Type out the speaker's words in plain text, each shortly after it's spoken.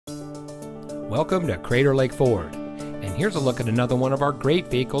Welcome to Crater Lake Ford, and here's a look at another one of our great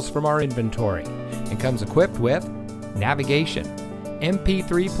vehicles from our inventory. It comes equipped with navigation,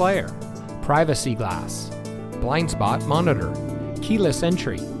 MP3 player, privacy glass, blind spot monitor, keyless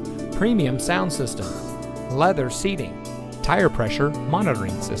entry, premium sound system, leather seating, tire pressure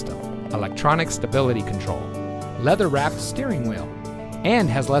monitoring system, electronic stability control, leather wrapped steering wheel, and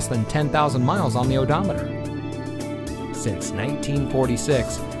has less than 10,000 miles on the odometer. Since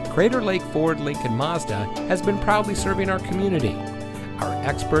 1946, Crater Lake Ford Lincoln Mazda has been proudly serving our community. Our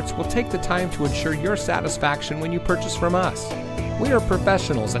experts will take the time to ensure your satisfaction when you purchase from us. We are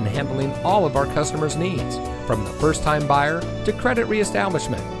professionals in handling all of our customers' needs, from the first-time buyer to credit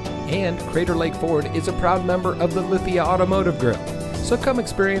reestablishment. And Crater Lake Ford is a proud member of the Lithia Automotive Group. So come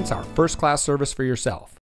experience our first-class service for yourself.